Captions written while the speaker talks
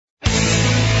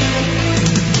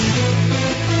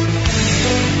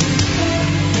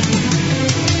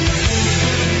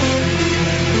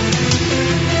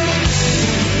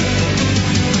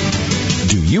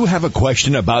have a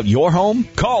question about your home?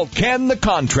 Call Ken the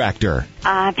Contractor.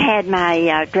 I've had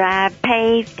my drive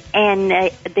paved, and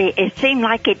it seemed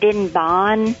like it didn't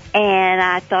bond, and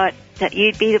I thought that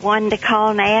you'd be the one to call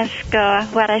and ask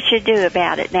what I should do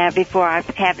about it now before I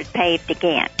have it paved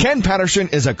again. Ken Patterson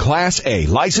is a Class A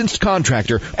licensed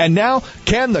contractor, and now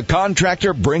Ken the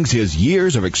Contractor brings his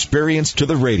years of experience to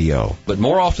the radio. But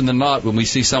more often than not, when we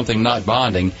see something not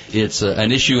bonding, it's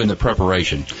an issue in the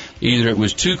preparation. Either it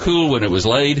was too cool when it was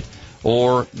laid,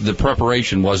 or the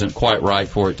preparation wasn't quite right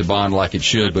for it to bond like it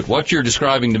should. But what you're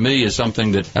describing to me is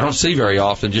something that I don't see very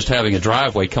often, just having a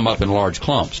driveway come up in large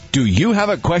clumps. Do you have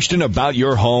a question about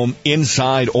your home,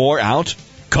 inside or out?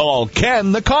 Call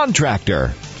Ken the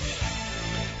Contractor.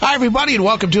 Hi, everybody, and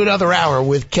welcome to another hour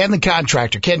with Ken the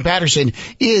Contractor. Ken Patterson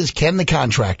is Ken the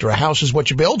Contractor. A house is what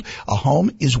you build. A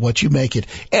home is what you make it.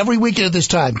 Every weekend at this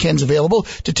time, Ken's available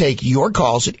to take your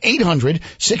calls at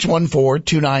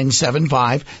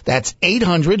 800-614-2975. That's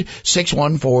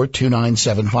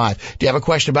 800-614-2975. Do you have a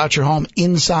question about your home,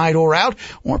 inside or out?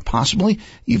 Or possibly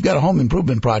you've got a home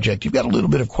improvement project you've got a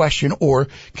little bit of question or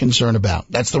concern about.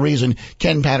 That's the reason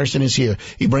Ken Patterson is here.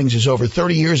 He brings his over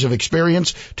 30 years of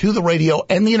experience to the radio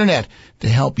and the internet to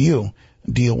help you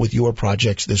deal with your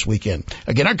projects this weekend.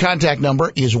 Again, our contact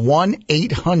number is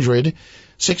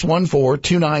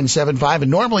 1-800-614-2975.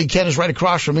 And normally Ken is right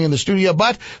across from me in the studio,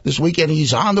 but this weekend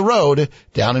he's on the road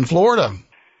down in Florida.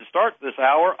 To start this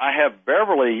hour, I have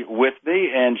Beverly with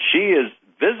me, and she is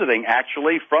visiting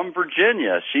actually from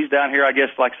Virginia. She's down here, I guess,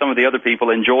 like some of the other people,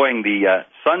 enjoying the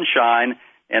sunshine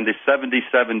and the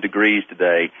 77 degrees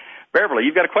today. Beverly,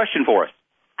 you've got a question for us.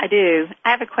 I do. I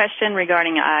have a question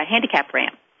regarding a handicap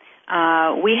ramp.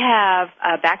 We have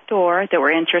a back door that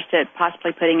we're interested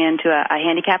possibly putting into a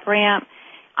handicap ramp,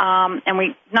 and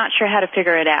we're not sure how to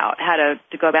figure it out, how to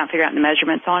go about figuring out the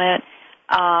measurements on it.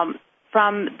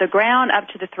 From the ground up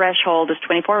to the threshold is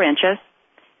 24 inches,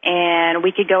 and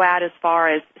we could go out as far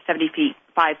as 5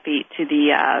 feet to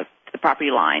the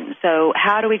property line. So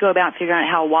how do we go about figuring out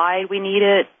how wide we need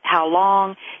it, how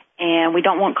long, and we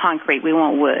don't want concrete, we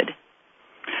want wood.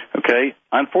 Okay.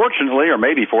 Unfortunately, or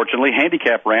maybe fortunately,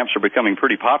 handicap ramps are becoming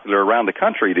pretty popular around the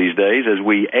country these days. As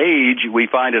we age, we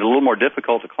find it a little more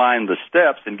difficult to climb the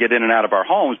steps and get in and out of our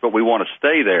homes, but we want to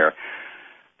stay there.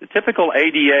 The typical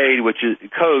ADA, which is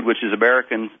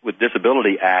Americans with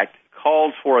Disability Act,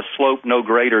 calls for a slope no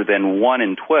greater than 1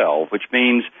 in 12, which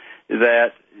means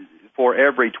that for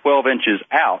every 12 inches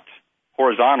out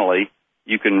horizontally,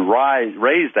 you can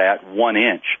raise that 1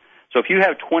 inch. So if you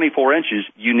have 24 inches,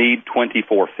 you need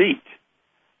 24 feet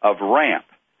of ramp.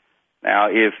 Now,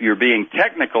 if you're being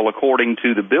technical according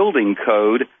to the building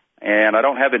code, and I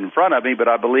don't have it in front of me, but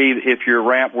I believe if your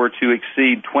ramp were to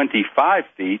exceed 25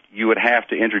 feet, you would have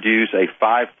to introduce a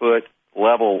 5-foot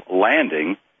level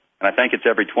landing, and I think it's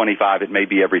every 25, it may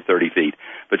be every 30 feet.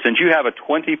 But since you have a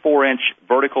 24-inch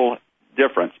vertical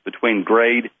difference between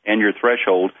grade and your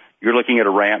threshold, you're looking at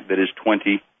a ramp that is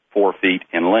 24 feet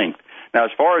in length. Now,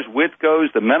 as far as width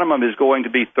goes, the minimum is going to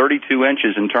be 32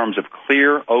 inches in terms of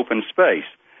clear, open space.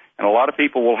 And a lot of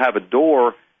people will have a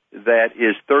door that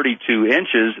is 32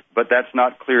 inches, but that's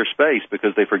not clear space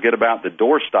because they forget about the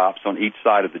door stops on each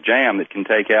side of the jamb that can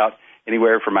take out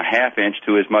anywhere from a half inch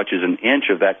to as much as an inch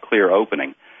of that clear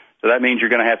opening. So that means you're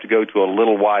going to have to go to a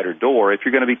little wider door if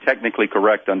you're going to be technically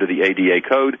correct under the ADA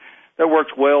code. That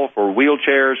works well for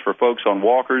wheelchairs, for folks on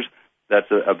walkers.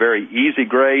 That's a very easy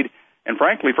grade. And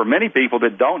frankly, for many people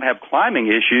that don't have climbing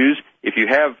issues, if you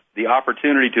have the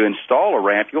opportunity to install a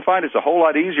ramp, you'll find it's a whole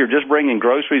lot easier just bringing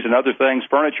groceries and other things,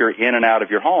 furniture, in and out of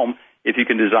your home if you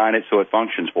can design it so it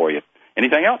functions for you.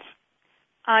 Anything else?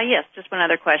 Yes, just one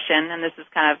other question, and this is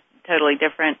kind of totally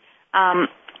different.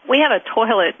 We have a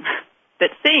toilet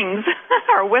that sings,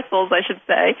 or whistles, I should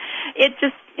say.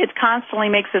 It constantly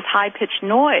makes this high-pitched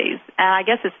noise, and I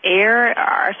guess it's air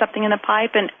or something in the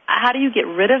pipe, and how do you get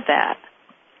rid of that?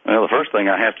 Well, the first thing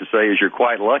I have to say is you're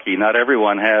quite lucky. Not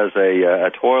everyone has a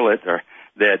toilet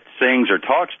that sings or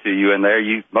talks to you in there.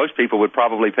 Most people would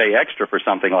probably pay extra for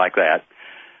something like that.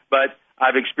 But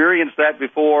I've experienced that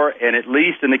before, and at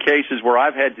least in the cases where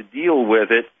I've had to deal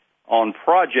with it on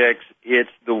projects,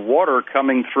 it's the water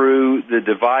coming through the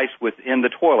device within the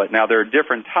toilet. Now, there are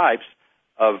different types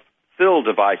of fill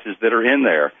devices that are in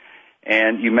there,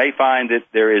 and you may find that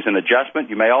there is an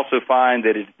adjustment. You may also find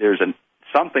that there's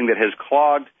something that has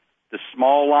clogged the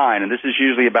small line, and this is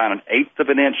usually about 1/8 of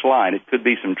an inch line. It could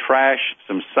be some trash,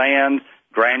 some sand,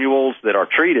 granules that are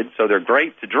treated, so they're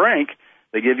great to drink.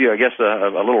 They give you, I guess, a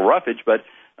little roughage, but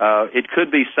it could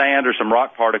be sand or some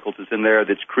rock particles that's in there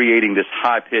that's creating this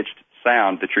high-pitched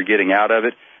sound that you're getting out of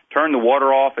it. Turn the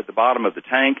water off at the bottom of the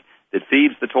tank. that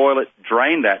feeds the toilet,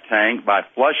 drain that tank by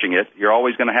flushing it. You're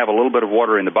always going to have a little bit of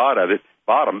water in the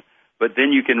bottom, but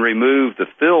then you can remove the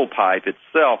fill pipe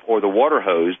itself or the water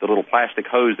hose, the little plastic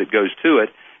hose that goes to it,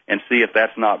 and see if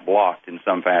that's not blocked in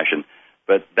some fashion.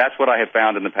 But that's what I have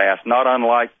found in the past, not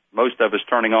unlike most of us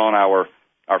turning on our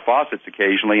faucets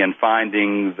occasionally and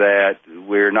finding that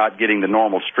we're not getting the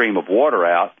normal stream of water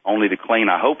out, only to clean,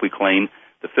 I hope we clean,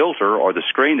 the filter or the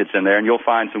screen that's in there, and you'll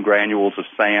find some granules of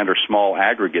sand or small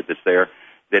aggregate that's there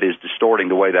that is distorting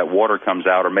the way that water comes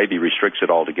out or maybe restricts it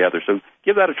altogether. So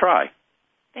give that a try.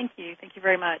 Thank you. Thank you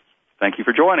very much. Thank you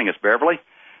for joining us, Beverly.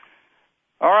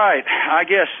 All right. I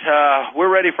guess we're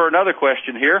ready for another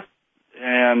question here.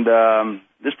 And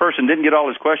this person didn't get all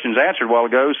his questions answered a while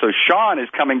ago, so Sean is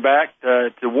coming back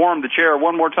to warm the chair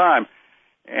one more time.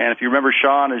 And if you remember,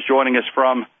 Sean is joining us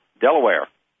from Delaware.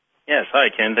 Yes. Hi,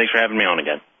 Ken. Thanks for having me on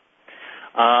again.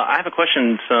 I have a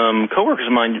question. Some coworkers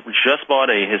of mine just bought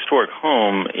a historic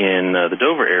home in the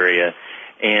Dover area,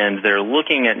 and they're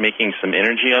looking at making some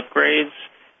energy upgrades.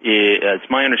 It's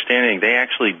my understanding they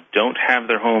actually don't have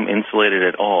their home insulated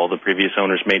at all. The previous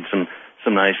owners made some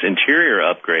nice interior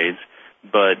upgrades,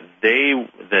 but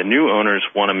the new owners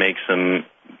want to make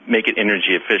it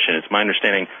energy efficient. It's my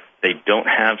understanding they don't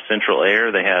have central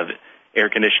air. They have air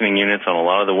conditioning units on a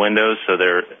lot of the windows, so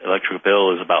their electric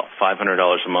bill is about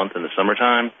 $500 a month in the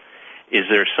summertime. Is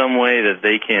there some way that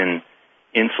they can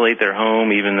insulate their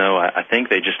home, even though I think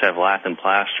they just have lath and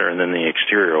plaster and then the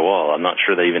exterior wall? I'm not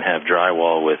sure they even have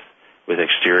drywall with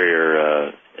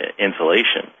exterior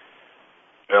insulation.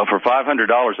 Well, for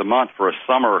 $500 a month for a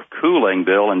summer cooling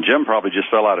bill, and Jim probably just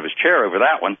fell out of his chair over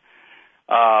that one,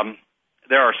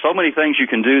 there are so many things you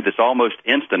can do that's almost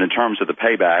instant in terms of the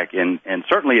payback. And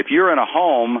certainly if you're in a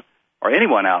home, or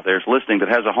anyone out there is listening that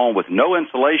has a home with no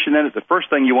insulation in it, the first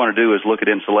thing you want to do is look at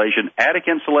insulation, attic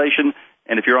insulation,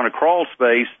 and if you're on a crawl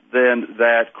space, then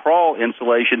that crawl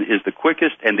insulation is the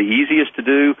quickest and the easiest to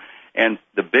do and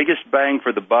the biggest bang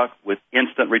for the buck with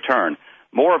instant return.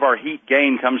 More of our heat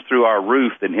gain comes through our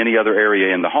roof than any other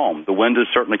area in the home. The windows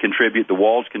certainly contribute, the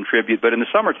walls contribute, but in the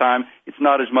summertime, it's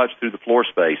not as much through the floor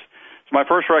space. So my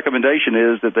first recommendation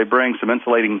is that they bring some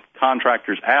insulating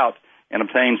contractors out and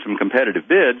obtain some competitive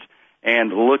bids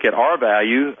and look at our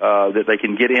value that they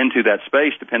can get into that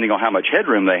space depending on how much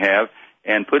headroom they have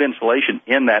and put insulation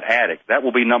in that attic. That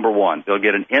will be number one. They'll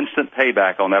get an instant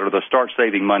payback on that or they'll start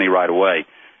saving money right away.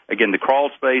 Again, the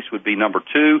crawl space would be number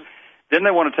two. Then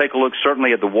they want to take a look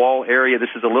certainly at the wall area.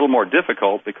 This is a little more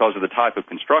difficult because of the type of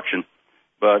construction,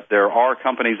 but there are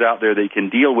companies out there that can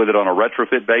deal with it on a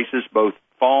retrofit basis, both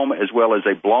foam as well as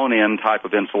a blown-in type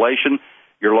of insulation.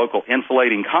 Your local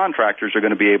insulating contractors are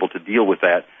going to be able to deal with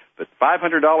that. But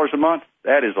 $500 a month,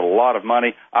 that is a lot of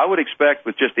money. I would expect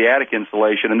with just the attic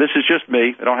insulation, and this is just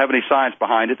me, I don't have any science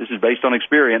behind it, this is based on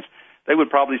experience, they would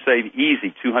probably save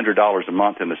easy $200 a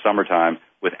month in the summertime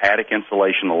with attic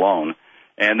insulation alone.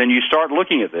 And then you start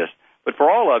looking at this. But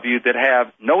for all of you that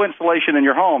have no insulation in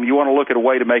your home, you want to look at a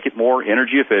way to make it more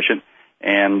energy efficient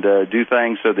and do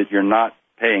things so that you're not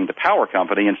paying the power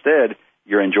company. Instead,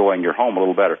 you're enjoying your home a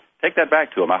little better. Take that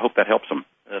back to them. I hope that helps them.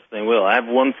 Definitely will. I have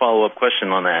one follow-up question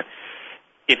on that.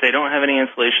 If they don't have any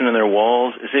insulation in their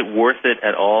walls, is it worth it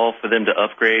at all for them to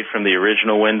upgrade from the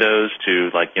original windows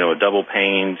to, a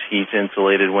double-paned,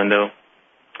 heat-insulated window?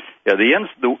 Yeah,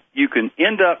 you can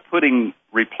end up putting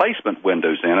replacement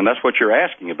windows in, and that's what you're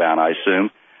asking about, I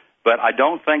assume. But I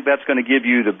don't think that's going to give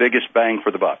you the biggest bang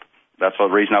for the buck. That's the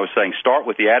reason I was saying start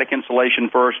with the attic insulation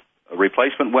first.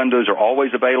 Replacement windows are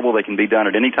always available. They can be done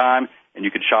at any time, and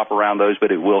you can shop around those,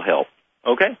 but it will help.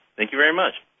 Okay. Thank you very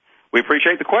much. We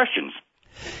appreciate the questions.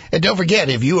 And don't forget,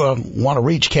 if you want to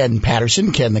reach Ken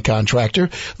Patterson, Ken the Contractor,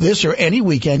 this or any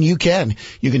weekend, you can.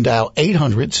 You can dial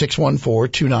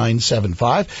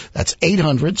 800-614-2975. That's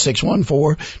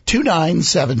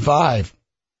 800-614-2975.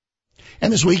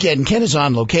 And this weekend, Ken is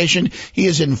on location. He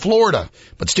is in Florida,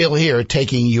 but still here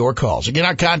taking your calls. Again,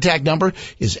 our contact number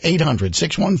is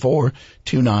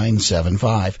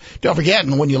 800-614-2975. Don't forget,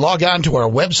 and when you log on to our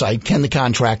website,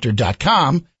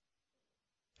 kenthecontractor.com,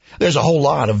 there's a whole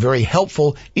lot of very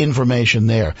helpful information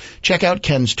there. Check out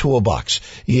Ken's Toolbox.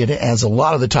 It has a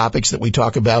lot of the topics that we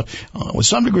talk about with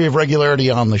some degree of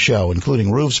regularity on the show,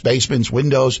 including roofs, basements,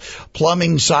 windows,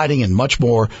 plumbing, siding, and much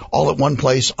more, all at one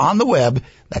place on the web.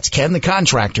 That's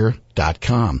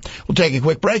kenthecontractor.com. We'll take a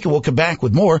quick break and we'll come back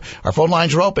with more. Our phone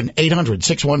lines are open.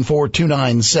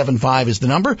 800-614-2975 is the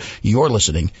number. You're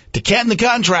listening to Ken the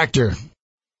Contractor.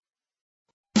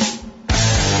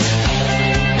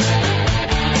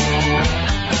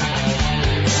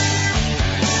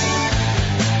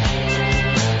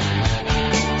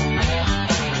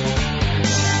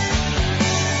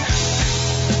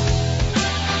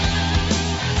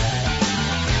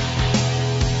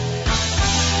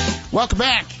 Welcome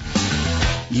back.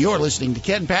 You're listening to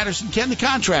Ken Patterson, Ken the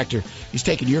Contractor. He's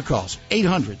taking your calls.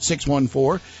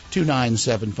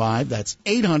 800-614-2975. That's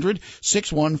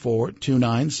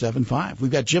 800-614-2975. We've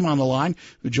got Jim on the line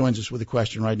who joins us with a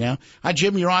question right now. Hi,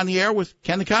 Jim. You're on the air with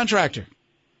Ken the Contractor.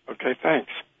 Okay, thanks.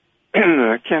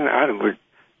 Ken, I was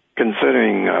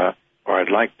considering, or I'd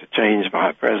like to change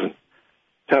my present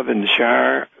tub and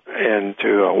shower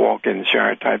into a walk-in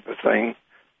shower type of thing,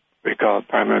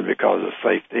 primarily because of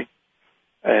safety.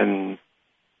 And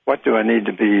what do I need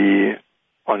to be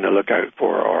on the lookout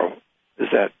for, or is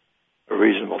that a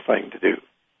reasonable thing to do?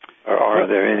 Or are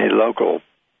there any local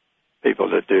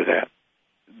people that do that?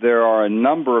 There are a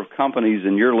number of companies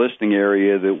in your listing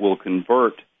area that will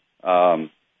convert,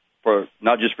 for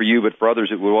not just for you, but for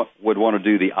others that would want to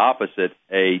do the opposite,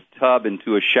 a tub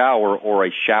into a shower or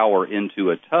a shower into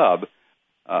a tub,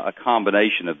 a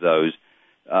combination of those.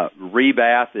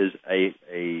 Rebath is a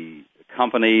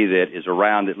company that is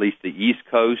around at least the East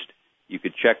Coast. You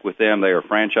could check with them. They are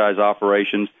franchise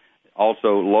operations.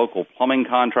 Also, local plumbing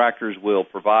contractors will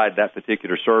provide that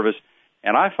particular service.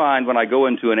 And I find when I go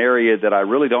into an area that I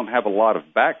really don't have a lot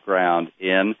of background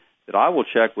in, that I will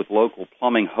check with local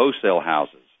plumbing wholesale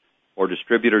houses or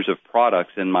distributors of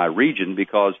products in my region,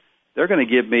 because they're going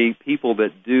to give me people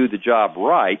that do the job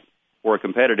right for a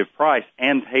competitive price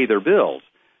and pay their bills.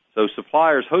 So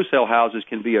suppliers, wholesale houses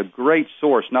can be a great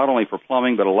source, not only for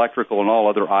plumbing, but electrical and all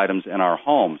other items in our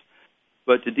homes.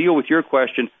 But to deal with your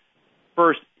question,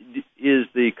 first, is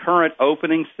the current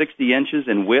opening 60 inches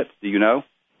in width? Do you know?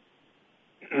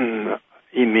 You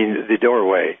mean the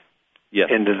doorway? Yes.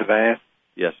 Into the bath?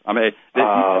 Yes. I mean,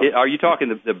 are you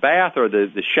talking the bath or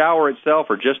the shower itself,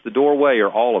 or just the doorway, or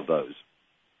all of those?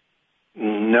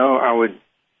 No,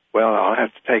 I'll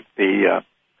have to take the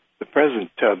present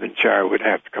tub and shower would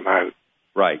have to come out.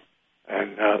 Right.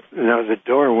 And no, the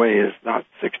doorway is not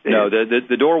 60. No,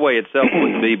 the doorway itself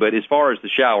wouldn't be, but as far as the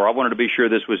shower, I wanted to be sure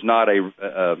this was not a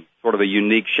sort of a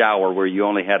unique shower where you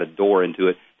only had a door into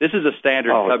it. This is a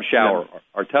standard tub shower,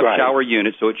 or tub shower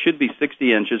unit, so it should be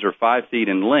 60 inches or 5 feet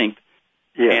in length.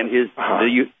 Yeah. And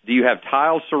do you have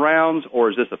tile surrounds, or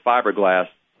is this a fiberglass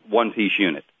one-piece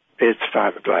unit? It's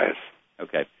fiberglass.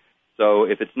 Okay. So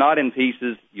if it's not in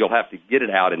pieces, you'll have to get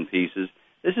it out in pieces.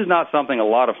 This is not something a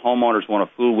lot of homeowners want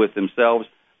to fool with themselves,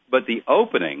 but the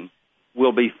opening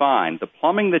will be fine. The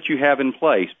plumbing that you have in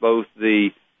place, both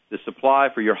the supply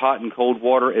for your hot and cold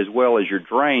water as well as your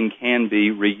drain, can be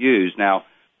reused. Now,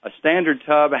 a standard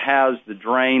tub has the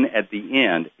drain at the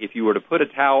end. If you were to put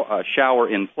a shower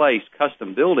in place,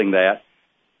 custom building that,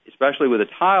 especially with a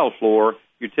tile floor,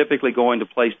 you're typically going to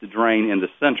place the drain in the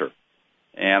center.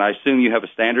 And I assume you have a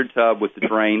standard tub with the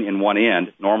drain in one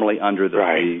end, normally under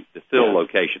the fill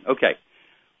location. Okay.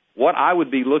 What I would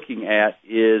be looking at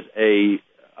is a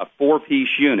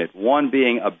 4-piece unit, one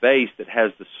being a base that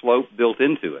has the slope built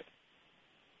into it,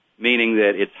 meaning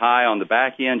that it's high on the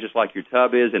back end, just like your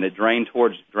tub is, and it drains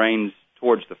towards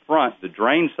the front, the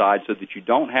drain side, so that you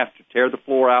don't have to tear the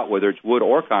floor out, whether it's wood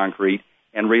or concrete,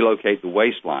 and relocate the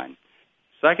waistline.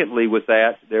 Secondly, with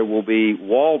that, there will be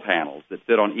wall panels that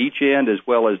fit on each end, as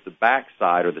well as the back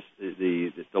side, or the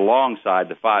long side,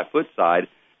 the 5-foot side,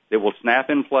 that will snap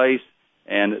in place,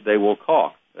 and they will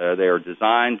caulk. They are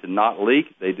designed to not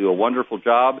leak. They do a wonderful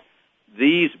job.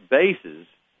 These bases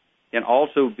can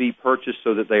also be purchased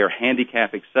so that they are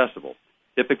handicap accessible.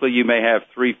 Typically, you may have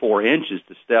 3-4 inches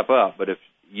to step up, but if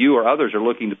you or others are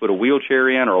looking to put a wheelchair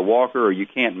in or a walker, or you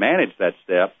can't manage that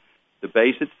step, the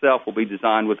base itself will be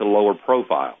designed with a lower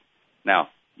profile. Now,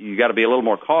 you got to be a little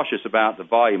more cautious about the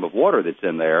volume of water that's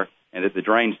in there and that the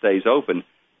drain stays open.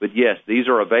 But yes, these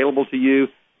are available to you.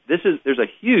 There's a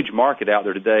huge market out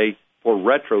there today for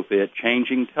retrofit,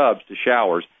 changing tubs to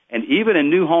showers. And even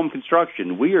in new home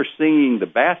construction, we are seeing the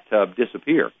bathtub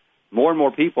disappear. More and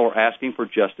more people are asking for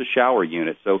just a shower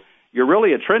unit. So you're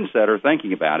really a trendsetter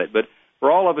thinking about it. But for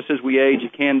all of us as we age,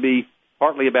 it can be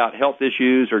partly about health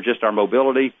issues or just our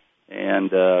mobility.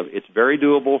 And it's very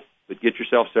doable, but get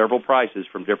yourself several prices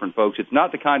from different folks. It's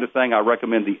not the kind of thing I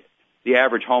recommend the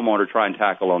average homeowner try and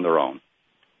tackle on their own.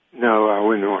 No, I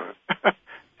wouldn't want to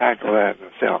tackle that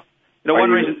myself. You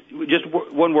know, just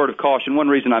one word of caution, one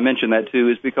reason I mention that, too,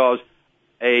 is because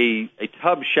a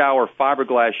tub shower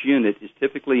fiberglass unit is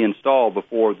typically installed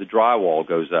before the drywall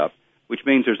goes up, which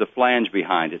means there's a flange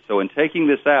behind it. So in taking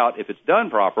this out, if it's done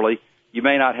properly, you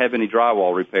may not have any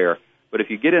drywall repair. But if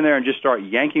you get in there and just start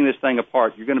yanking this thing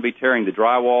apart, you're going to be tearing the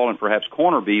drywall and perhaps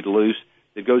corner bead loose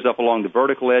that goes up along the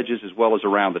vertical edges as well as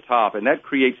around the top, and that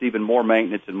creates even more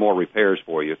maintenance and more repairs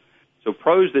for you. So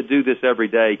pros that do this every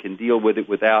day can deal with it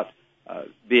without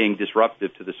being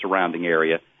disruptive to the surrounding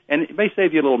area, and it may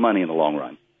save you a little money in the long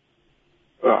run.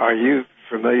 Are you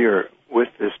familiar with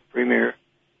this premier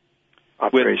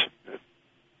operation?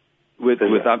 With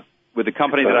the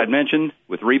company that I'd mentioned,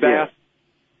 with Rebath?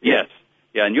 Yes.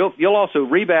 Yeah, and you'll also,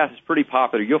 Rebath is pretty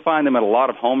popular. You'll find them at a lot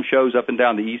of home shows up and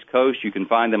down the East Coast. You can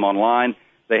find them online.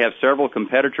 They have several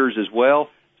competitors as well.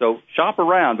 So shop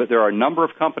around, but there are a number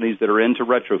of companies that are into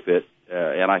retrofit,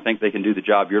 and I think they can do the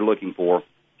job you're looking for.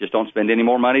 Just don't spend any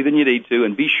more money than you need to,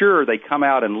 and be sure they come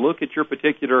out and look at your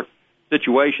particular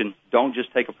situation. Don't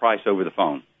just take a price over the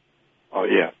phone. Oh,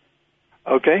 yeah.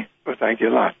 Okay. Well, thank you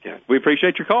a lot, Ken. We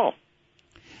appreciate your call.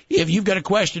 If you've got a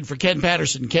question for Ken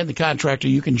Patterson, Ken the Contractor,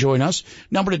 you can join us.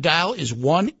 Number to dial is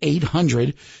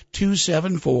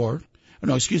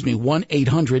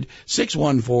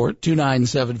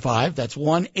 1-800-614-2975. That's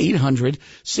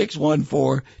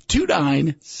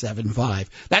 1-800-614-2975.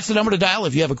 That's the number to dial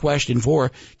if you have a question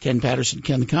for Ken Patterson,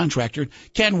 Ken the Contractor.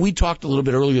 Ken, we talked a little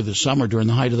bit earlier this summer during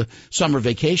the height of the summer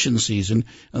vacation season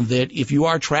that if you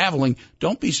are traveling,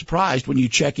 don't be surprised when you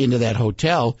check into that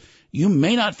hotel. You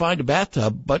may not find a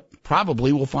bathtub, but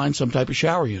probably will find some type of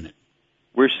shower unit.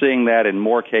 We're seeing that in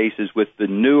more cases with the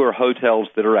newer hotels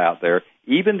that are out there.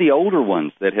 Even the older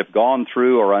ones that have gone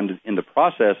through or in the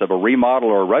process of a remodel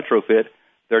or a retrofit,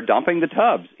 they're dumping the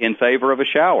tubs in favor of a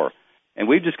shower. And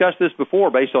we've discussed this before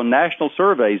based on national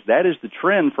surveys. That is the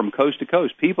trend from coast to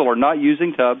coast. People are not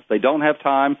using tubs. They don't have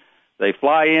time. They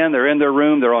fly in, they're in their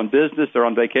room, they're on business, they're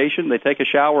on vacation, they take a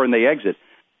shower and they exit.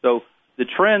 So the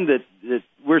trend that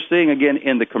we're seeing again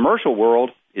in the commercial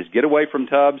world is get away from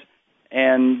tubs.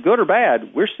 And good or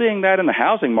bad, we're seeing that in the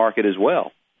housing market as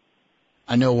well.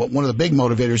 I know one of the big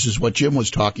motivators is what Jim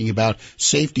was talking about,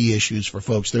 safety issues for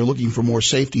folks. They're looking for more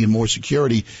safety and more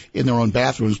security in their own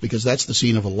bathrooms because that's the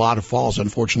scene of a lot of falls,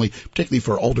 unfortunately, particularly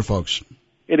for older folks.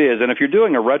 It is. And if you're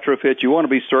doing a retrofit, you want to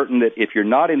be certain that if you're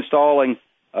not installing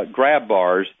grab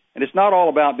bars, and it's not all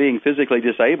about being physically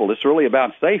disabled, it's really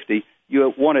about safety,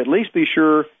 you want to at least be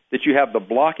sure that you have the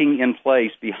blocking in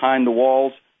place behind the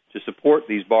walls to support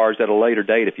these bars at a later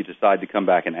date if you decide to come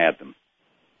back and add them.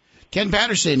 Ken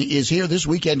Patterson is here this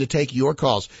weekend to take your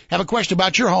calls. Have a question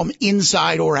about your home,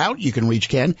 inside or out? You can reach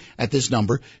Ken at this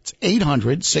number. It's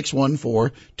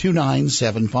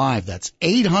 800-614-2975. That's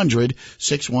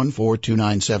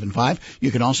 800-614-2975.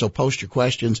 You can also post your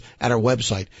questions at our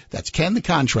website. That's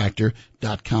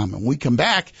kenthecontractor.com. And when we come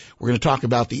back, we're going to talk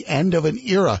about the end of an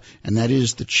era, and that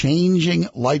is the changing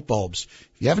light bulbs.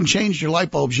 If you haven't changed your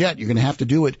light bulbs yet, you're going to have to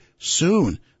do it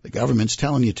soon. The government's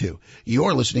telling you to.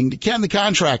 You're listening to Ken the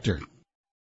Contractor.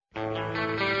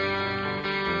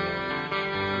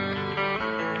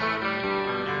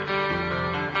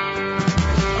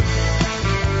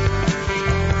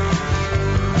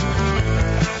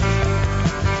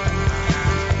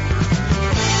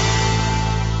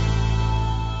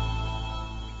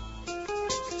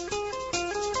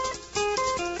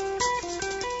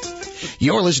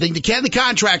 You're listening to Ken the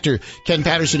Contractor. Ken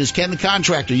Patterson is Ken the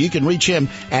Contractor. You can reach him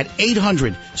at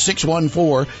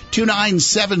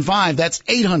 800-614-2975. That's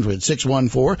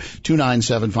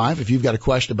 800-614-2975. If you've got a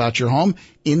question about your home,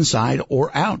 inside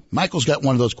or out. Michael's got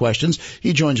one of those questions.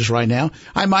 He joins us right now.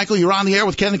 Hi, Michael. You're on the air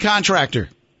with Ken the Contractor.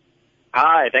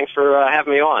 Hi. Thanks for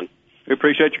having me on. We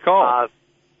appreciate your call.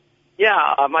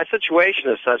 My situation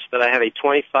is such that I have a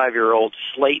 25-year-old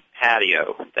slate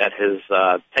patio that has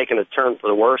taken a turn for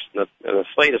the worse, and the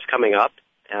slate is coming up.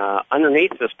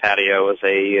 Underneath this patio is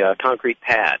a concrete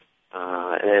pad,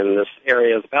 and this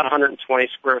area is about 120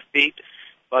 square feet,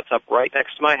 butts up right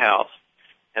next to my house,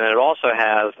 and it also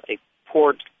has a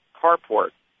poured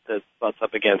carport that butts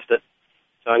up against it.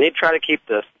 So I need to try to keep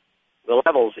the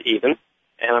levels even,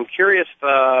 and I'm curious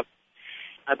if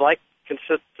I'd like to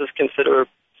consider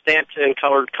stamped and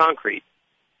colored concrete.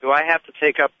 Do I have to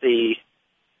take up the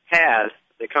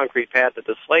concrete pad that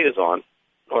the slate is on,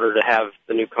 in order to have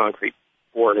the new concrete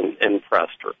poured and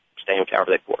pressed or stamped,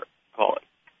 however they call it?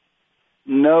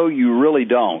 No, you really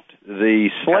don't.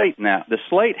 The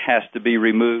slate has to be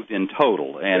removed in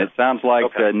total, and it sounds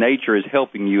like nature is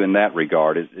helping you in that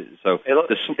regard. So it'll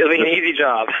be an easy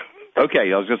job.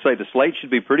 Okay, I was going to say the slate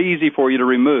should be pretty easy for you to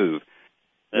remove.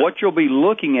 What you'll be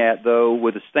looking at, though,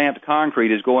 with the stamped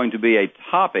concrete is going to be a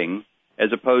topping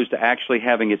as opposed to actually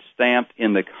having it stamped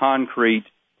in the concrete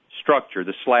structure,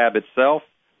 the slab itself.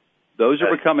 Those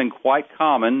are becoming quite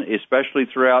common, especially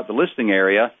throughout the listing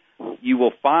area. You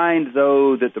will find,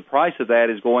 though, that the price of that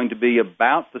is going to be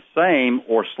about the same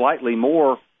or slightly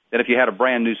more than if you had a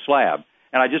brand-new slab.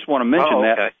 And I just want to mention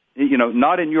that,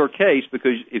 not in your case,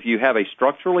 because if you have a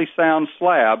structurally sound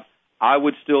slab, I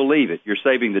would still leave it. You're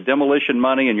saving the demolition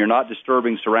money, and you're not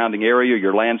disturbing surrounding area,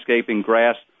 your landscaping,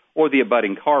 grass, or the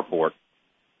abutting carport.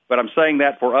 But I'm saying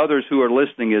that for others who are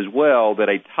listening as well, that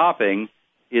a topping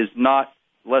is not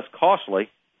less costly.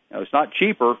 It's not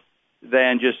cheaper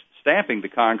than just stamping the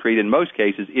concrete in most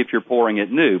cases if you're pouring it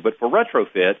new. But for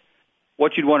retrofit,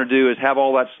 what you'd want to do is have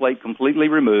all that slate completely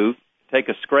removed, take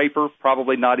a scraper,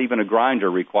 probably not even a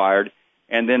grinder required,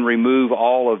 and then remove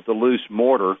all of the loose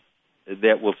mortar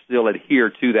that will still adhere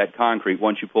to that concrete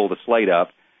once you pull the slate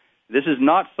up. This is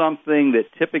not something that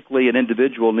typically an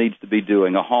individual needs to be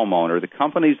doing, a homeowner. The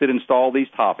companies that install these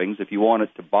toppings, if you want it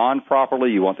to bond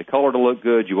properly, you want the color to look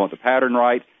good, you want the pattern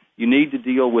right, you need to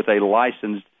deal with a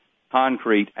licensed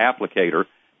concrete applicator.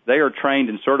 They are trained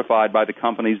and certified by the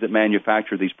companies that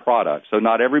manufacture these products, so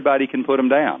not everybody can put them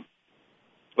down.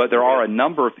 But there are a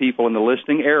number of people in the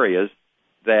listing areas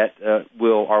that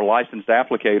are licensed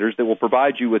applicators that will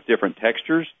provide you with different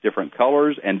textures, different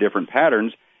colors, and different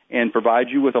patterns, and provide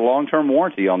you with a long-term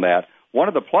warranty on that. One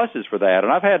of the pluses for that,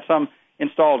 and I've had some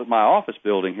installed at my office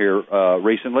building here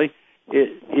recently,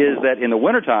 is that in the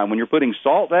wintertime when you're putting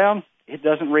salt down, it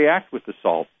doesn't react with the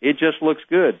salt. It just looks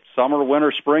good, summer,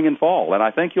 winter, spring, and fall. And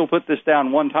I think you'll put this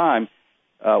down one time,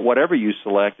 whatever you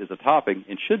select as a topping,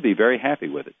 and should be very happy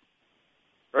with it.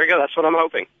 Very good. That's what I'm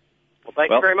hoping. Well,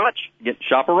 thank you very much.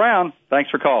 Shop around.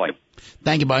 Thanks for calling.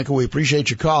 Thank you, Michael. We appreciate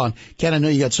you calling. Ken, I know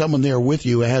you got someone there with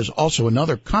you who has also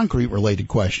another concrete-related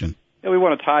question. Yeah, we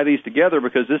want to tie these together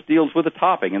because this deals with a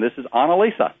topping, and this is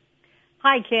Annalisa.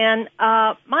 Hi, Ken.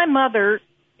 My mother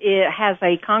has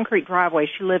a concrete driveway.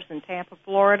 She lives in Tampa,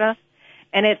 Florida,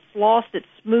 and it's lost its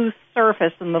smooth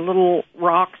surface, and the little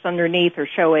rocks underneath are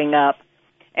showing up.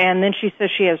 And then she says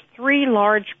she has 3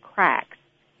 large cracks,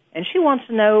 and she wants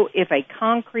to know if a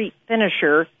concrete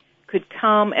finisher could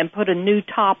come and put a new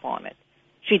top on it.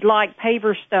 She'd like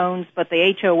paver stones, but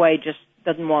the HOA just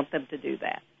doesn't want them to do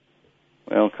that.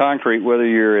 Well, concrete, whether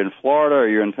you're in Florida or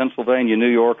you're in Pennsylvania,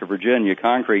 New York, or Virginia,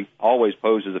 concrete always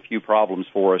poses a few problems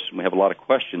for us, and we have a lot of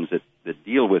questions that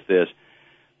deal with this.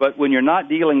 But when you're not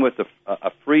dealing with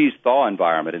a freeze-thaw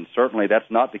environment, and certainly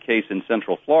that's not the case in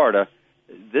Central Florida,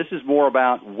 this is more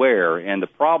about wear. And the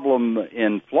problem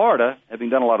in Florida, having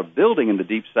done a lot of building in the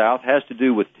Deep South, has to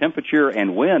do with temperature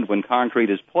and wind when concrete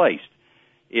is placed.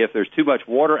 If there's too much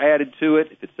water added to it,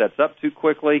 if it sets up too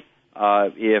quickly,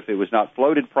 if it was not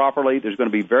floated properly, there's going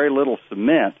to be very little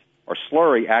cement or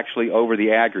slurry actually over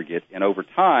the aggregate, and over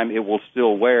time it will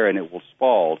still wear and it will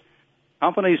spald.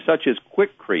 Companies such as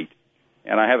Quickcrete,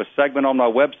 and I have a segment on my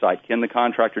website,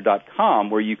 kenthecontractor.com,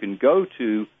 where you can go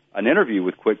to an interview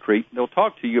with Quickcrete. They'll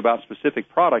talk to you about specific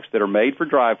products that are made for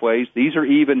driveways. These are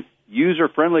even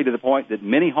user-friendly to the point that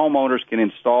many homeowners can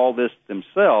install this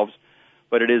themselves,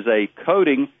 but it is a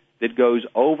coating that goes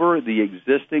over the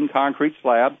existing concrete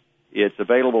slab. It's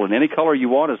available in any color you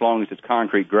want as long as it's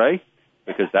concrete gray,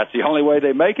 because that's the only way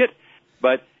they make it.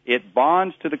 But it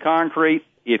bonds to the concrete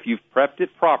if you've prepped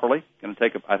it properly. It's going to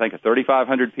take, I think, a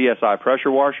 3,500 PSI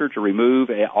pressure washer to remove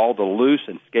all the loose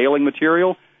and scaling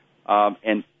material.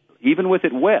 And even with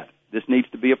it wet, this needs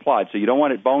to be applied. So you don't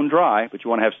want it bone dry, but you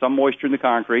want to have some moisture in the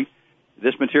concrete.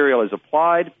 This material is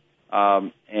applied,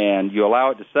 and you allow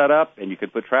it to set up, and you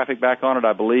can put traffic back on it.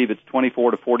 I believe it's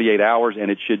 24 to 48 hours, and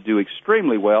it should do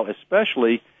extremely well,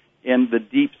 especially in the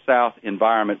Deep South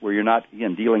environment where you're not,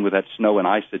 again, dealing with that snow and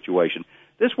ice situation.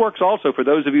 This works also for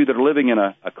those of you that are living in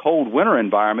a cold winter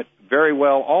environment very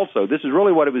well also. This is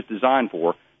really what it was designed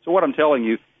for. So what I'm telling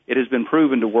you, it has been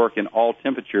proven to work in all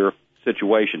temperature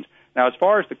situations. Now, as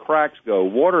far as the cracks go,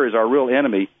 water is our real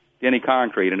enemy to any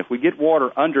concrete, and if we get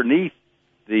water underneath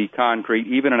the concrete,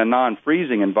 even in a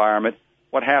non-freezing environment,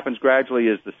 what happens gradually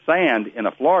is the sand in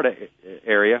a Florida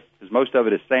area, because most of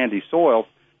it is sandy soil,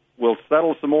 will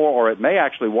settle some more, or it may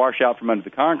actually wash out from under the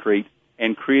concrete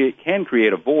and can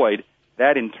create a void.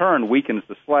 That, in turn, weakens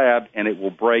the slab, and it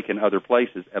will break in other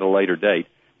places at a later date.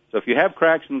 So if you have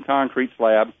cracks in the concrete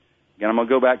slab, again, I'm going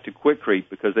to go back to Quickcrete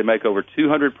because they make over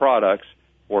 200 products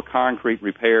for concrete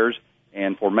repairs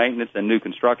and for maintenance and new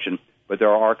construction, but there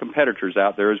are competitors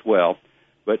out there as well.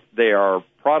 But they are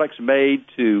products made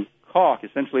to caulk.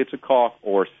 Essentially, it's a caulk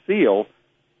or seal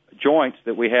joints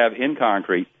that we have in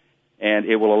concrete, and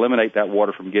it will eliminate that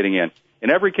water from getting in.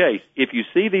 In every case, if you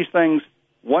see these things,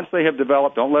 once they have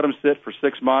developed, don't let them sit for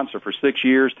 6 months or for 6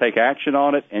 years. Take action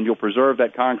on it, and you'll preserve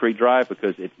that concrete drive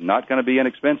because it's not going to be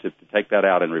inexpensive to take that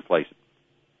out and replace it.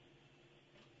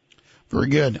 Very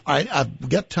good. I've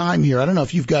got time here. I don't know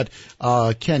if you've got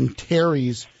Ken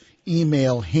Terry's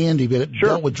email handy, but it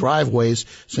dealt with driveways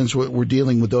since we're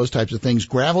dealing with those types of things.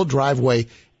 Gravel driveway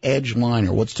edge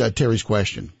liner. What's Terry's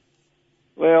question?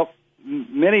 Well,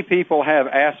 many people have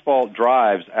asphalt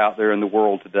drives out there in the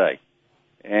world today.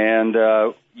 And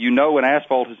you know when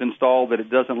asphalt is installed that it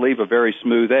doesn't leave a very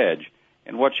smooth edge.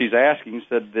 And what she's asking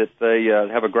said that they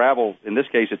have a gravel, in this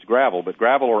case it's gravel, but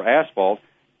gravel or asphalt,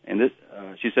 and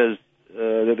she says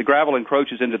that the gravel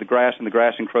encroaches into the grass and the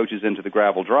grass encroaches into the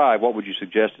gravel drive. What would you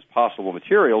suggest as possible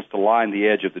materials to line the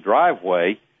edge of the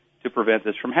driveway to prevent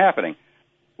this from happening?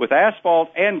 With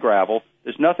asphalt and gravel,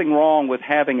 there's nothing wrong with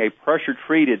having a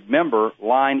pressure-treated member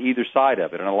line either side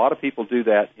of it, and a lot of people do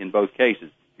that in both cases.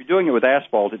 If you're doing it with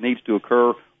asphalt, it needs to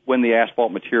occur when the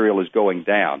asphalt material is going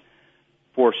down.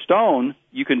 For stone,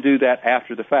 you can do that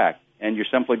after the fact, and you're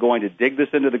simply going to dig this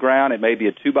into the ground. It may be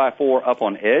a 2x4 up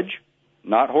on edge,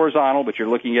 not horizontal, but you're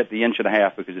looking at the 1.5 inches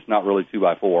because it's not really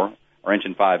 2x4 or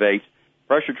 1 5/8.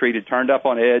 Pressure-treated, turned up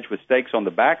on edge with stakes on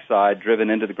the backside driven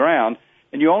into the ground,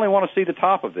 and you only want to see the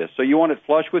top of this. So you want it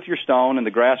flush with your stone, and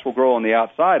the grass will grow on the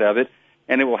outside of it,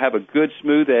 and it will have a good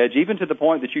smooth edge, even to the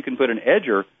point that you can put an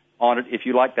edger on it if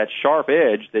you like that sharp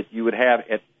edge that you would have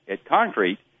at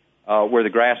concrete where the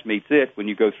grass meets it when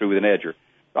you go through with an edger.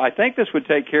 So I think this would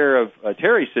take care of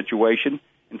Terry's situation,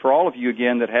 and for all of you,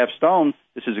 again, that have stone,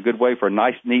 this is a good way for a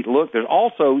nice, neat look. There's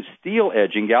also steel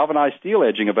edging, galvanized steel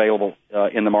edging available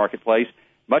in the marketplace,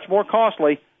 much more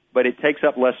costly, but it takes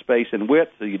up less space and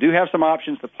width, so you do have some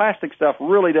options. The plastic stuff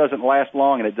really doesn't last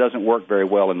long, and it doesn't work very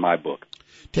well in my book.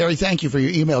 Terry, thank you for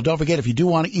your email. Don't forget, if you do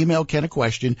want to email Ken a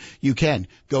question, you can.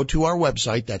 Go to our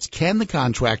website. That's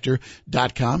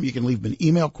kenthecontractor.com. You can leave an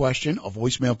email question, a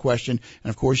voicemail question, and,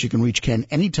 of course, you can reach Ken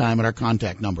anytime at our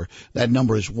contact number. That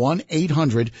number is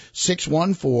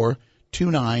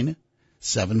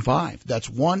 1-800-614-2975. That's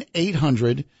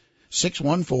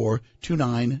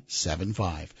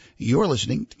 1-800-614-2975. You're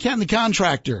listening to Ken the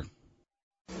Contractor.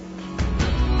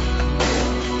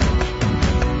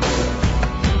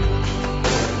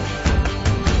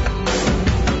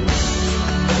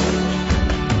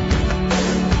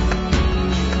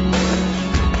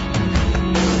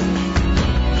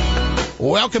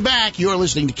 Welcome back. You're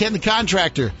listening to Ken the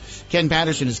Contractor. Ken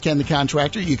Patterson is Ken the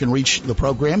Contractor. You can reach the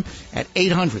program at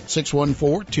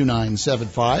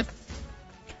 800-614-2975.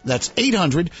 That's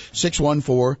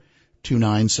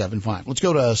 800-614-2975. Let's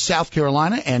go to South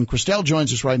Carolina, and Christelle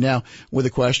joins us right now with a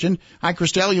question. Hi,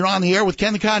 Christelle. You're on the air with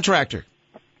Ken the Contractor.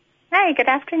 Hey, good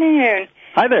afternoon.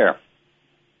 Hi there.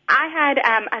 I had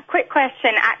a quick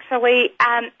question, actually.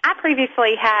 I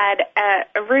previously had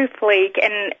a roof leak,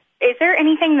 and is there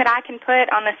anything that I can put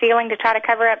on the ceiling to try to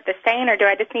cover up the stain, or do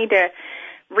I just need to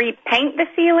repaint the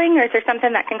ceiling, or is there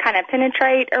something that can kind of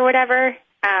penetrate or whatever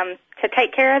to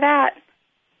take care of that?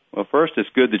 Well, first, it's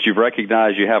good that you've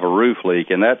recognized you have a roof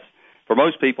leak, and that's, for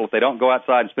most people, if they don't go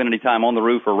outside and spend any time on the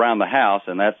roof or around the house,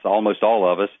 and that's almost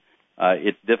all of us,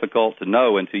 it's difficult to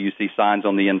know until you see signs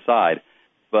on the inside.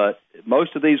 But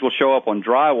most of these will show up on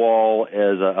drywall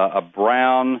as a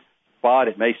brown spot.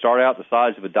 It may start out the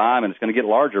size of a dime, and it's going to get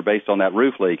larger based on that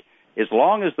roof leak. As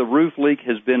long as the roof leak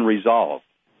has been resolved,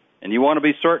 and you want to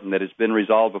be certain that it's been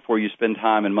resolved before you spend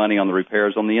time and money on the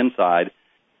repairs on the inside,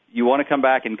 you want to come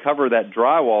back and cover that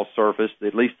drywall surface,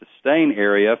 at least the stain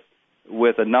area,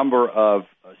 with a number of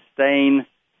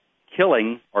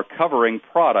stain-killing or covering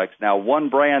products. Now, one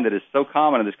brand that is so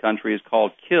common in this country is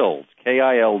called Kilz,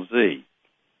 K-I-L-Z.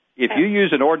 If you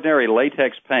use an ordinary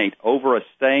latex paint over a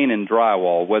stain in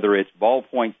drywall, whether it's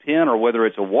ballpoint pen or whether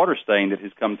it's a water stain that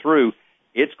has come through,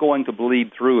 it's going to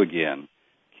bleed through again.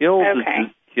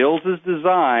 Kilz is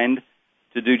designed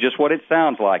to do just what it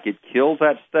sounds like. It kills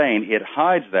that stain. It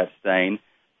hides that stain,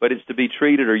 but it's to be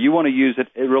treated, or you want to use it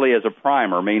really as a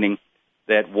primer, meaning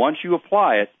that once you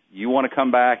apply it, you want to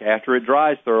come back after it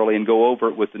dries thoroughly and go over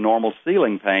it with the normal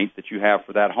ceiling paint that you have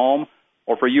for that home,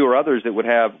 or for you or others that would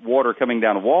have water coming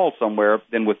down a wall somewhere,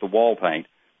 then with the wall paint.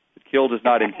 The Kilz is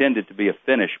not intended to be a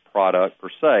finish product per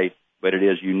se, but it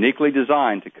is uniquely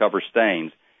designed to cover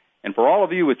stains. And for all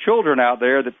of you with children out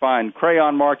there that find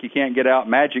crayon mark you can't get out,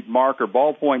 magic mark, or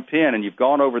ballpoint pen, and you've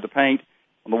gone over the paint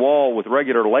on the wall with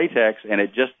regular latex and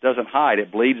it just doesn't hide,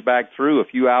 it bleeds back through a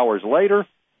few hours later,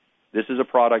 this is a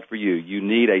product for you. You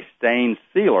need a stain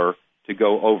sealer to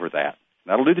go over that.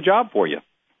 That'll do the job for you.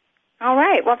 All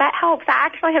right. Well, that helps. I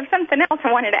actually have something else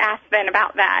I wanted to ask then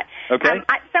about that. Okay.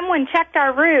 Someone checked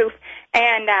our roof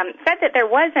and said that there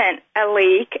wasn't a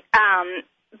leak,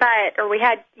 or we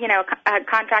had, a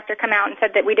contractor come out and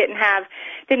said that we didn't have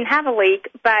a leak.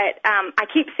 But I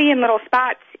keep seeing little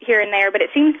spots here and there, but it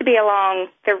seems to be along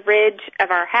the ridge of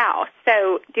our house.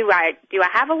 So do I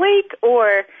have a leak,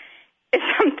 or is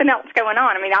something else going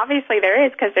on? I mean, obviously there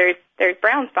is, because there's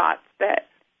brown spots, but.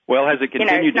 Well, has it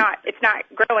continued? It's not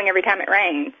growing every time it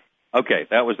rains. Okay,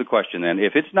 that was the question then.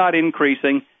 If it's not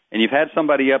increasing and you've had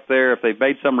somebody up there, if they've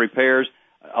made some repairs,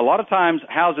 a lot of times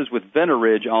houses with venter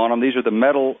ridge on them, these are the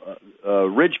metal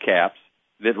ridge caps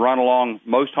that run along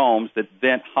most homes that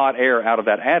vent hot air out of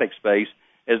that attic space.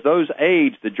 As those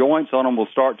age, the joints on them will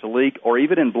start to leak, or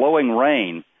even in blowing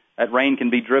rain, that rain can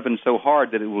be driven so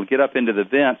hard that it will get up into the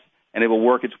vents and it will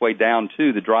work its way down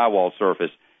to the drywall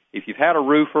surface. If you've had a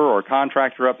roofer or a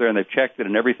contractor up there and they've checked it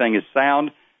and everything is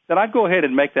sound, then I'd go ahead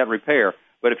and make that repair.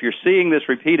 But if you're seeing this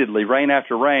repeatedly, rain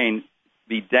after rain,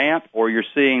 be damp, or you're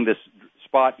seeing this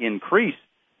spot increase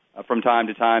from time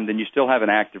to time, then you still have an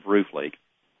active roof leak.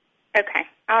 Okay.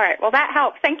 All right. Well, that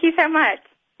helps. Thank you so much.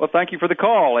 Well, thank you for the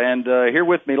call. And here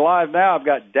with me live now, I've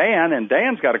got Dan, and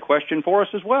Dan's got a question for us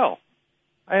as well.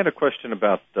 I had a question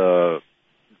about,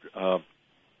 I'm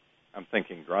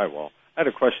thinking drywall. I had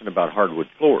a question about hardwood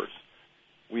floors.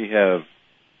 We have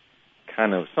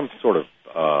kind of some sort of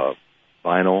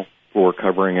vinyl floor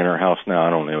covering in our house now. I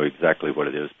don't know exactly what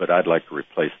it is, but I'd like to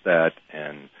replace that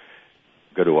and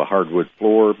go to a hardwood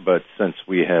floor. But since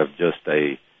we have just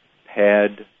a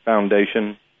pad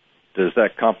foundation, does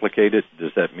that complicate it?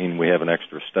 Does that mean we have an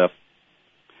extra step?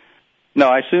 No,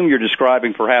 I assume you're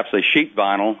describing perhaps a sheet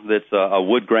vinyl that's a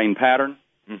wood grain pattern.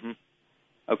 Mm-hmm.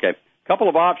 Okay. Couple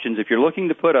of options. If you're looking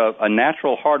to put a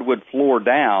natural hardwood floor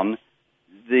down,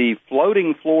 the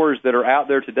floating floors that are out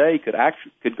there today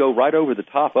could go right over the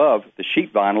top of the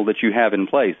sheet vinyl that you have in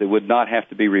place. It would not have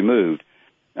to be removed.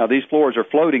 Now, these floors are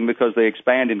floating because they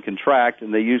expand and contract,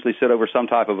 and they usually sit over some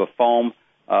type of a foam,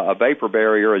 a vapor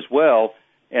barrier as well,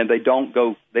 and they don't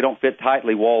fit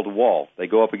tightly wall to wall. They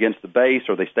go up against the base,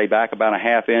 or they stay back about a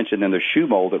half inch, and then there's shoe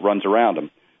mold that runs around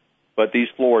them. But these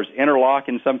floors interlock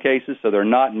in some cases, so they're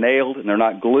not nailed and they're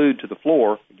not glued to the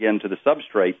floor, again, to the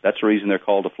substrate. That's the reason they're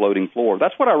called a floating floor.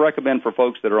 That's what I recommend for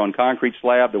folks that are on concrete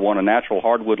slab that want a natural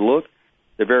hardwood look.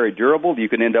 They're very durable. You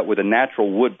can end up with a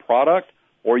natural wood product,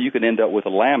 or you can end up with a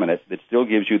laminate that still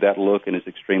gives you that look and is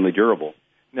extremely durable.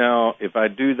 Now, if I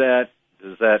do that,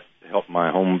 does that help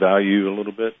my home value a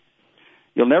little bit?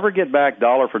 You'll never get back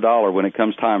dollar for dollar when it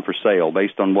comes time for sale,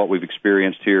 based on what we've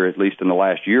experienced here, at least in the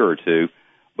last year or two.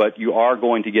 But you are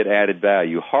going to get added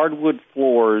value. Hardwood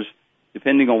floors,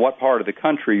 depending on what part of the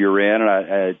country you're in,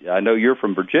 and I know you're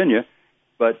from Virginia,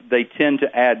 but they tend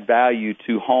to add value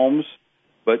to homes.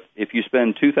 But if you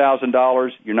spend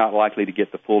 $2,000, you're not likely to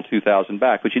get the full $2,000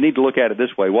 back. But you need to look at it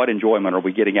this way. What enjoyment are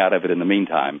we getting out of it in the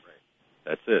meantime?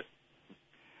 That's it.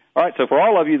 All right, so for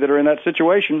all of you that are in that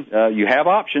situation, you have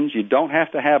options. You don't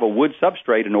have to have a wood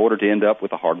substrate in order to end up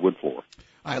with a hardwood floor.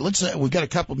 All right, we've got a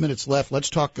couple of minutes left.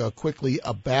 Let's talk quickly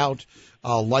about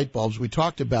light bulbs. We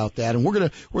talked about that, and we're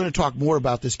gonna talk more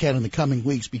about this, Ken, in the coming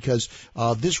weeks, because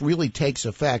this really takes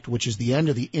effect, which is the end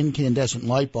of the incandescent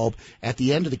light bulb at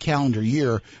the end of the calendar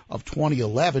year of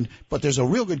 2011. But there's a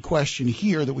real good question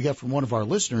here that we got from one of our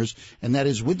listeners, and that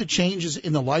is, with the changes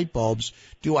in the light bulbs,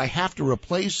 do I have to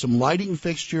replace some lighting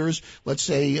fixtures, let's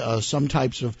say some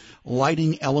types of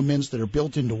lighting elements that are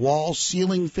built into walls,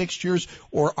 ceiling fixtures,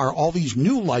 or are all these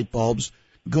new light bulbs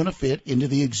going to fit into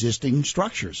the existing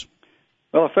structures?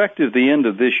 Well, effective the end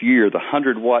of this year, the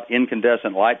 100-watt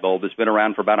incandescent light bulb that's been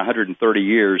around for about 130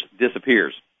 years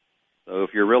disappears. So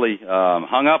if you're really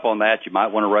hung up on that, you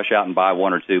might want to rush out and buy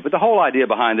one or two. But the whole idea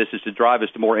behind this is to drive us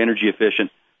to more energy-efficient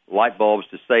light bulbs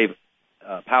to save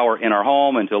power in our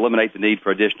home and to eliminate the need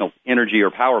for additional energy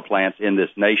or power plants in this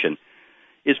nation.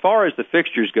 As far as the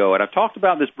fixtures go, and I've talked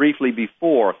about this briefly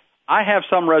before, I have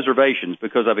some reservations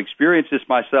because I've experienced this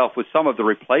myself with some of the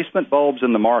replacement bulbs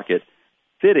in the market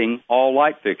fitting all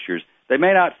light fixtures. They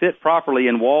may not fit properly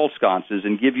in wall sconces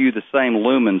and give you the same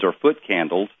lumens or foot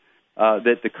candles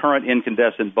that the current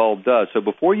incandescent bulb does. So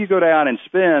before you go down and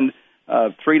spend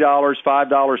 $3,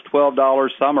 $5, $12,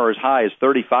 some are as high as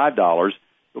 $35,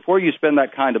 before you spend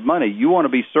that kind of money, you want to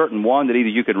be certain, one, that either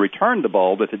you can return the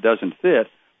bulb if it doesn't fit,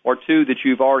 or two, that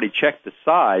you've already checked the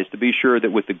size to be sure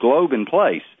that with the globe in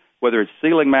place, whether it's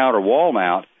ceiling mount or wall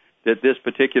mount, that this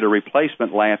particular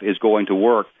replacement lamp is going to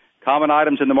work. Common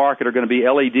items in the market are going to be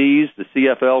LEDs, the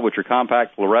CFL, which are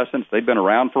compact fluorescents. They've been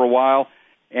around for a while.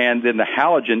 And then the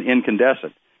halogen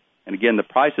incandescent. And again, the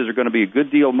prices are going to be a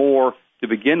good deal more to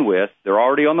begin with. They're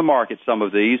already on the market, some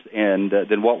of these, and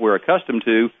than what we're accustomed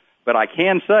to. But I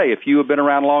can say, if you have been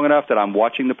around long enough, that I'm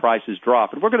watching the prices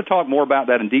drop. And we're going to talk more about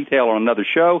that in detail on another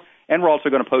show. And we're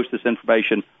also going to post this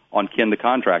information on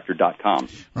kenthecontractor.com.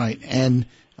 Right. And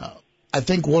I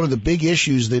think one of the big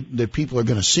issues that people are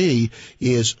going to see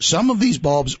is some of these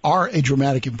bulbs are a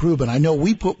dramatic improvement. I know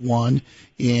we put one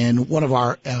in one of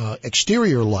our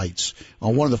exterior lights,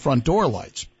 on one of the front door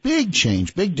lights. Big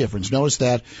change, big difference. Notice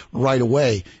that right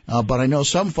away. But I know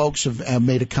some folks have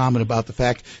made a comment about the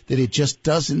fact that it just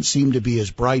doesn't seem to be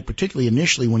as bright, particularly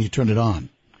initially when you turn it on.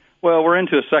 Well, we're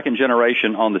into a second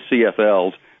generation on the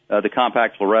CFLs. the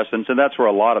compact fluorescents, and that's where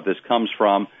a lot of this comes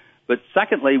from. But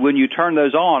secondly, when you turn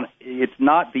those on, it's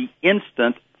not the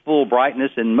instant full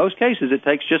brightness. In most cases, it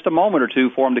takes just a moment or two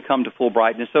for them to come to full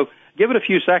brightness. So give it a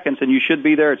few seconds, and you should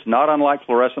be there. It's not unlike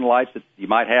fluorescent lights that you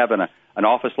might have in an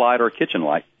office light or a kitchen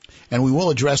light. And we will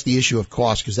address the issue of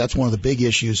cost, because that's one of the big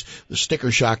issues, the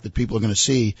sticker shock that people are going to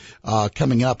see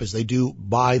coming up as they do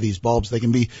buy these bulbs. They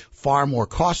can be far more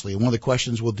costly. And one of the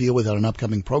questions we'll deal with on an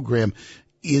upcoming program,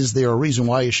 is there a reason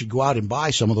why you should go out and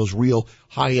buy some of those real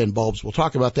high-end bulbs? We'll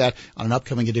talk about that on an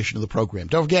upcoming edition of the program.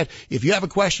 Don't forget, if you have a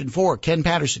question for Ken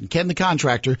Patterson, Ken the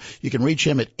Contractor, you can reach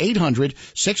him at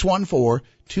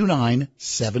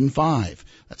 800-614-2975.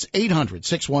 That's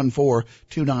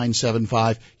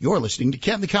 800-614-2975. You're listening to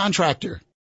Ken the Contractor.